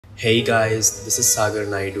Hey guys, this is Sagar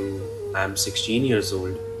Naidu. I am 16 years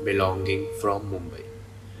old, belonging from Mumbai.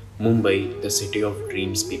 Mumbai, the city of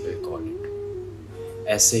dreams people call it.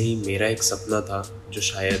 ऐसे ही मेरा एक सपना था जो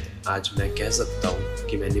शायद आज मैं कह सकता हूँ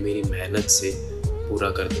कि मैंने मेरी मेहनत से पूरा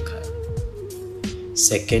कर दिखाया।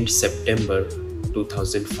 2 सितंबर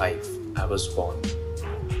 2005 I was born.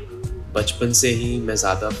 बचपन से ही मैं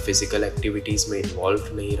ज़्यादा फिजिकल एक्टिविटीज़ में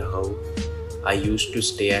इन्वॉल्व नहीं रहा हूँ। I used to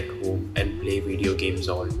stay at home and play video games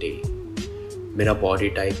all day. मेरा बॉडी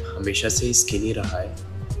टाइप हमेशा से ही स्किनी रहा है.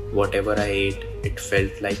 Whatever I ate, it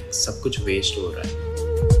felt like सब कुछ वेस्ट हो रहा है.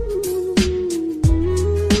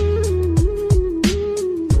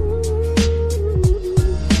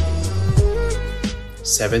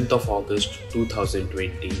 7th of August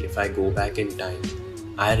 2020, if I go back in time,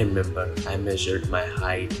 I remember I measured my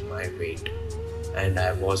height, my weight, and I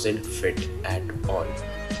wasn't fit at all.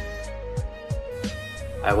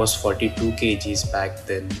 I was 42 kgs back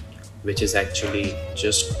then, which is actually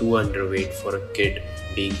just too underweight for a kid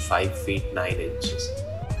being 5 feet 9 inches.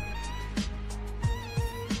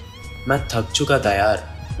 मैं थक चुका था यार.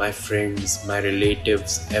 My friends, my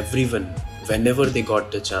relatives, everyone, whenever they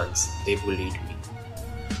got the chance, they bullied me.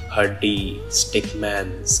 हड्डी, Stickman,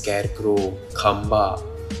 scarecrow, खम्बा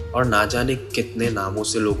और ना जाने कितने नामों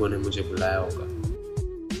से लोगों ने मुझे बुलाया होगा.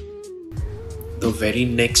 The very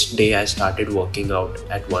next day I started working out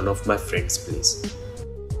at one of my friend's place.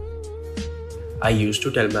 I used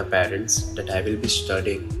to tell my parents that I will be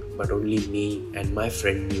studying, but only me and my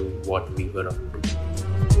friend knew what we were up to.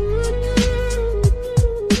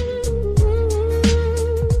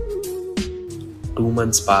 Two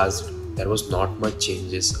months passed. There was not much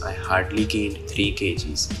changes. I hardly gained 3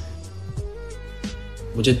 kgs.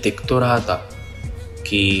 मुझे दिख तो रहा था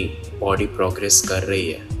कि body progress कर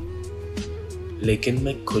रही है, लेकिन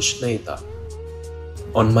मैं खुश नहीं था.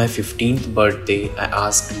 On my 15th birthday, I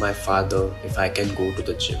asked my father if I can go to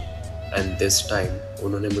the gym, and this time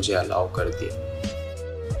उन्होंने मुझे allow कर दिया.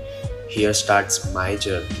 Here starts my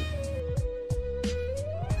journey.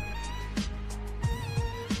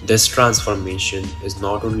 This transformation is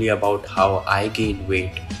not only about how I gained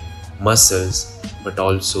weight, muscles, but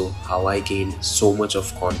also how I gained so much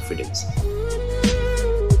of confidence.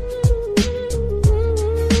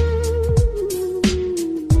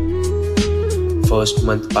 First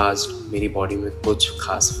month passed, मेरी body में कुछ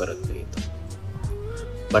खास फर्क नहीं था.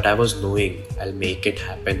 But I was knowing I'll make it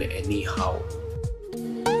happen anyhow.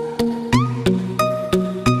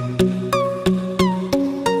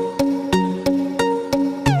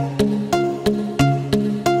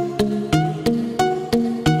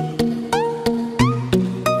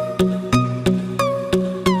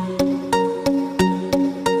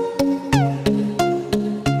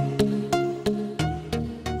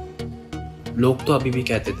 लोग तो अभी भी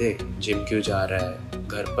कहते थे जिम क्यों जा रहा है,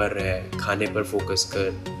 घर पर रह, खाने पर फोकस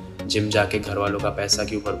कर, जिम जाके घर वालों का पैसा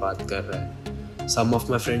क्यों बर्बाद कर रहा है. Some of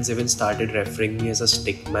my friends even started referring me as a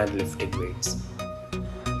stick man lifting weights.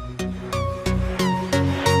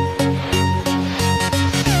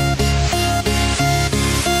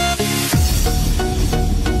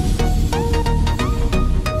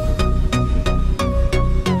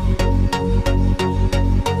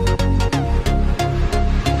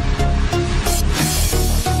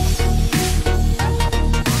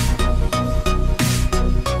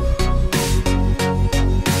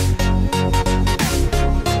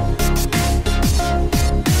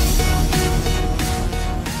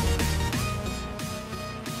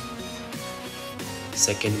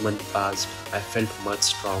 Second month passed. I felt much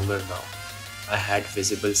stronger now. I had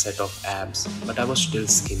visible set of abs, but I was still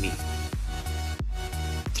skinny.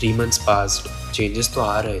 3 months passed. Changes तो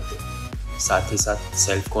आ रहे थे. साथ ही साथ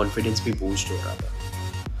self confidence भी boost हो रहा था.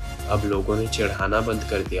 अब लोगों ने चिढ़ाना बंद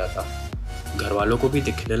कर दिया था. घर वालों को भी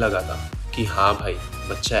दिखने लगा था कि हाँ भाई,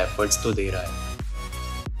 बच्चा एफर्ट्स तो दे रहा है.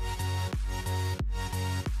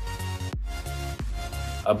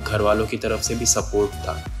 अब घर वालों की तरफ से भी सपोर्ट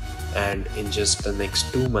था. And in just the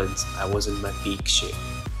next 2 months, I was in my peak shape.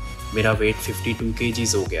 मेरा weight 52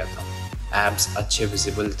 kgs हो गया था. Abs अच्छे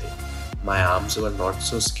visible थे. My arms were not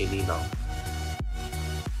so skinny now.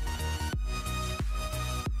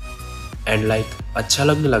 And like अच्छा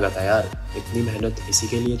लगने लगा था यार. इतनी मेहनत इसी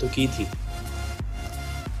के लिए तो की थी.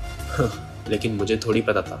 लेकिन मुझे थोड़ी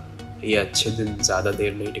पता था ये अच्छे दिन ज़्यादा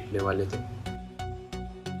देर नहीं टिकने वाले थे.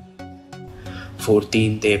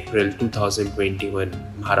 14th April 2021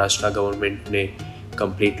 महाराष्ट्र गवर्नमेंट ने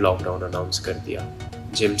कंप्लीट लॉकडाउन अनाउंस कर दिया.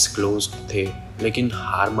 जिम्स क्लोज्ड थे, लेकिन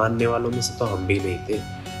हार मानने वालों में से तो हम भी नहीं थे.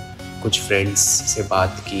 कुछ फ्रेंड्स से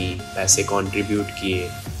बात की, पैसे कंट्रीब्यूट किए,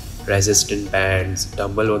 रेजिस्टेंट बैंड्स,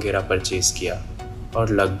 डंबल वगैरह परचेज किया और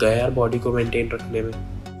लग गया यार बॉडी को मेंटेन रखने में.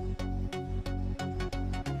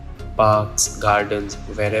 parks, gardens,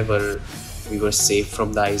 wherever we were safe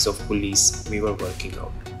from the eyes of police, we were working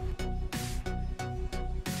out.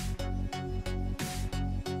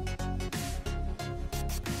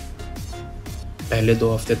 पहले 2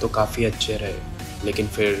 हफ्ते तो काफ़ी अच्छे रहे, लेकिन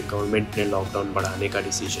फिर गवर्नमेंट ने लॉकडाउन बढ़ाने का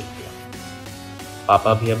डिसीजन लिया।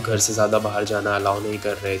 पापा भी अब घर से ज़्यादा बाहर जाना अलाउ नहीं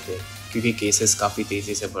कर रहे थे, क्योंकि केसेस काफ़ी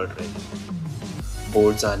तेज़ी से बढ़ रहे थे।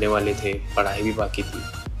 बोर्ड्स आने वाले थे, पढ़ाई भी बाकी थी।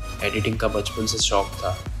 एडिटिंग का बचपन से शौक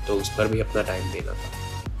था, तो उस पर भी अपना टाइम देना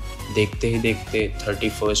था। देखते ही देखते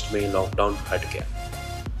 31 में लॉकडाउन हट गया,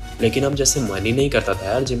 लेकिन अब जैसे मन ही नहीं करता था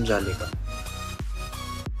यार जिम जाने का।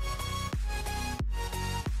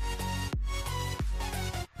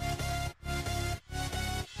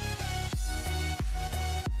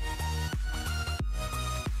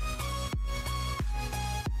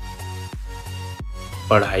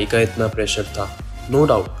 पढ़ाई का इतना प्रेशर था। नो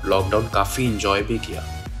डाउट लॉकडाउन काफ़ी इंजॉय भी किया,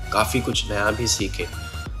 काफ़ी कुछ नया भी सीखे,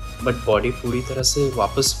 बट बॉडी पूरी तरह से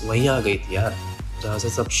वापस वहीं आ गई थी यार, जहाँ से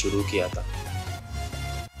सब शुरू किया था।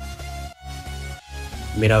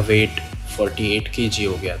 मेरा वेट 48 kg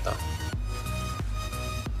हो गया था।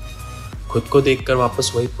 खुद को देखकर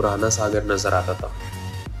वापस वही पुराना सागर नजर आता था,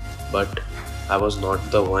 but I was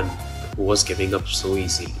not the one who was giving up so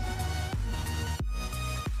easily.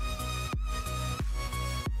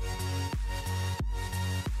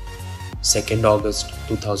 2 August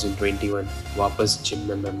 2021 वापस जिम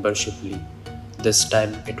में membership Lee. This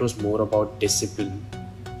time it was more about discipline.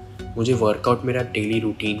 मुझे वर्कआउट मेरा डेली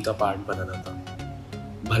रूटीन का पार्ट बनाना था।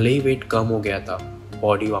 भले ही वेट कम हो गया था,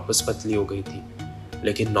 बॉडी वापस पतली हो गई थी,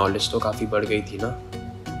 लेकिन नॉलेज तो काफ़ी बढ़ गई थी ना।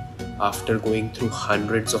 After going through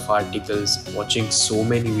hundreds of articles, watching so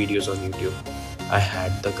many videos on YouTube, I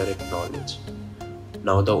had the correct knowledge.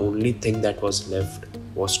 Now the only thing that was left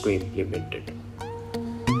was to implement it.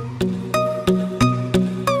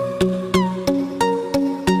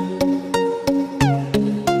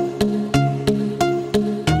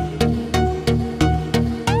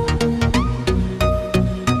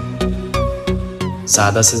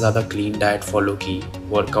 ज़्यादा से ज़्यादा क्लीन डाइट फॉलो की,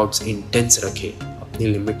 workouts intense रखे, अपनी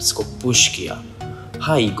limits को push किया।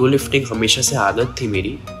 हाँ, ego lifting हमेशा से आदत थी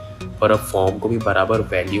मेरी, पर अब फॉर्म को भी बराबर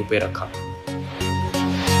वैल्यू पे रखा।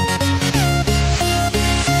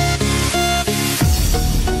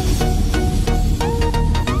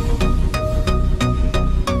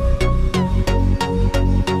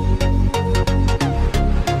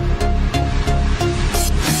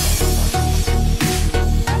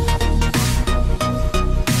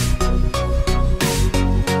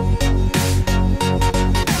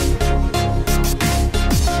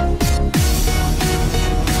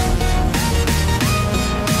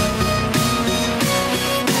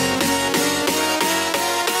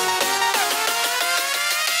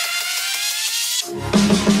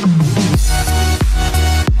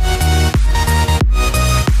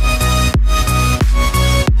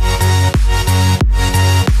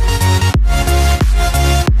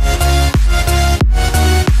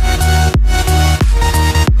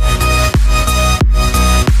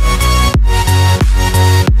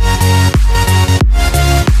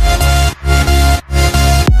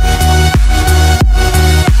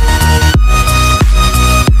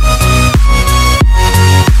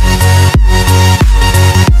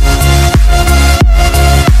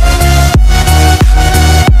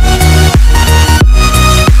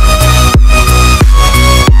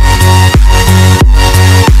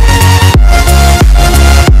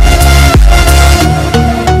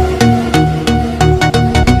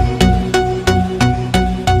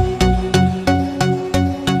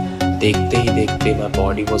 देखते ही देखते my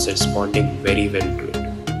body was responding very well to it.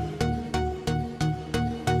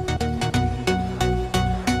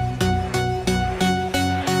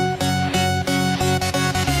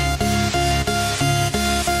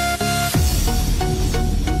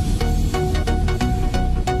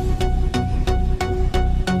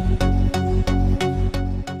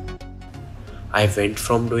 I went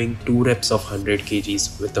from doing 2 reps of 100 kgs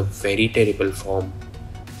with a very terrible form,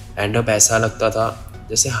 and अब ऐसा लगता था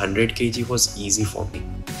जैसे 100 kg was easy for me.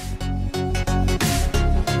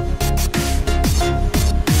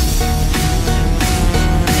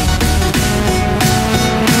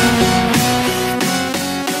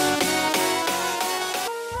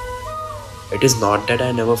 It is not that I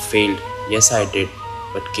never failed. Yes, I did,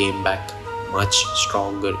 but came back much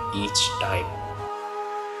stronger each time.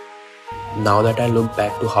 Now that I look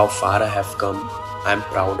back to how far I have come, I am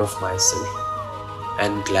proud of myself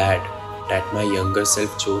and glad that my younger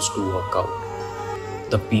self chose to work out.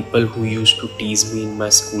 The people who used to tease me in my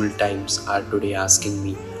school times are today asking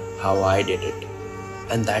me how I did it.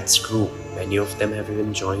 And that's true, many of them have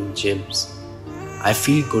even joined gyms. I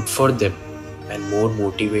feel good for them and more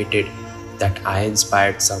motivated that I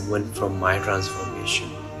inspired someone from my transformation.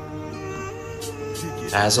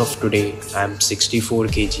 As of today, I am 64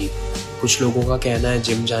 kg. कुछ लोगों का कहना है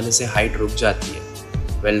gym जाने से height रुक जाती है.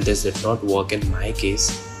 Well, this did not work in my case.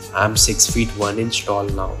 I am 6 feet 1 inch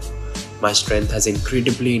tall now. My strength has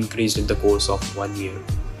incredibly increased in the course of 1 year.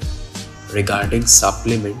 Regarding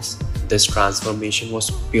supplements, this transformation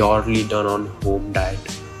was purely done on home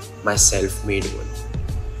diet, my self-made one.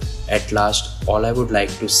 At last, all I would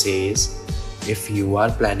like to say is, if you are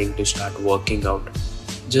planning to start working out,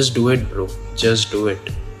 just do it, bro. Just do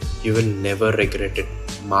it. You will never regret it.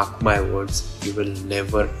 Mark my words, you will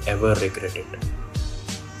never ever regret it.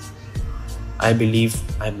 I believe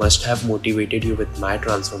I must have motivated you with my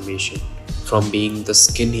transformation from being the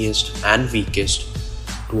skinniest and weakest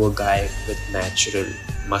to a guy with natural,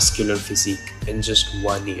 muscular physique in just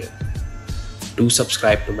 1 year. Do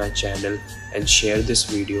subscribe to my channel and share this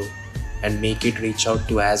video and make it reach out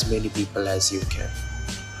to as many people as you can.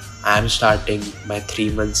 I am starting my 3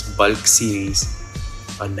 months bulk series,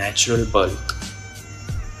 a natural bulk.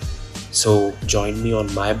 So join me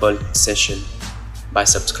on my bulk session by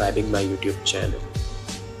subscribing my YouTube channel.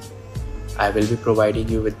 I will be providing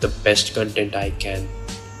you with the best content I can,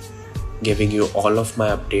 giving you all of my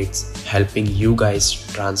updates, helping you guys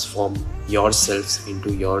transform yourselves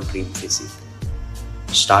into your dream physique.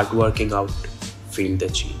 Start working out, feel the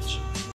change.